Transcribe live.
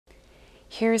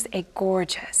Here's a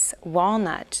gorgeous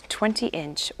walnut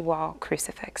 20-inch wall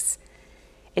crucifix.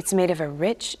 It's made of a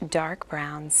rich, dark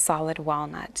brown, solid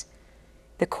walnut.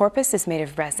 The corpus is made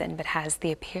of resin but has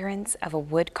the appearance of a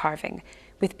wood carving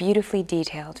with beautifully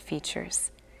detailed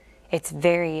features. It's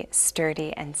very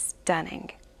sturdy and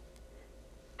stunning.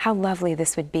 How lovely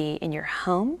this would be in your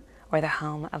home or the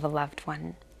home of a loved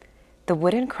one. The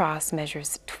wooden cross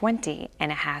measures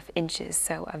 20.5 inches,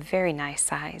 so a very nice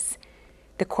size.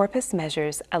 The corpus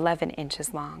measures 11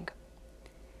 inches long.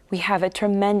 We have a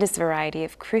tremendous variety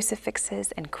of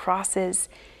crucifixes and crosses.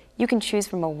 You can choose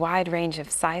from a wide range of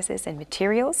sizes and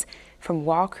materials, from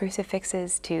wall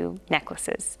crucifixes to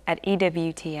necklaces, at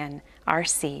ytsync.com.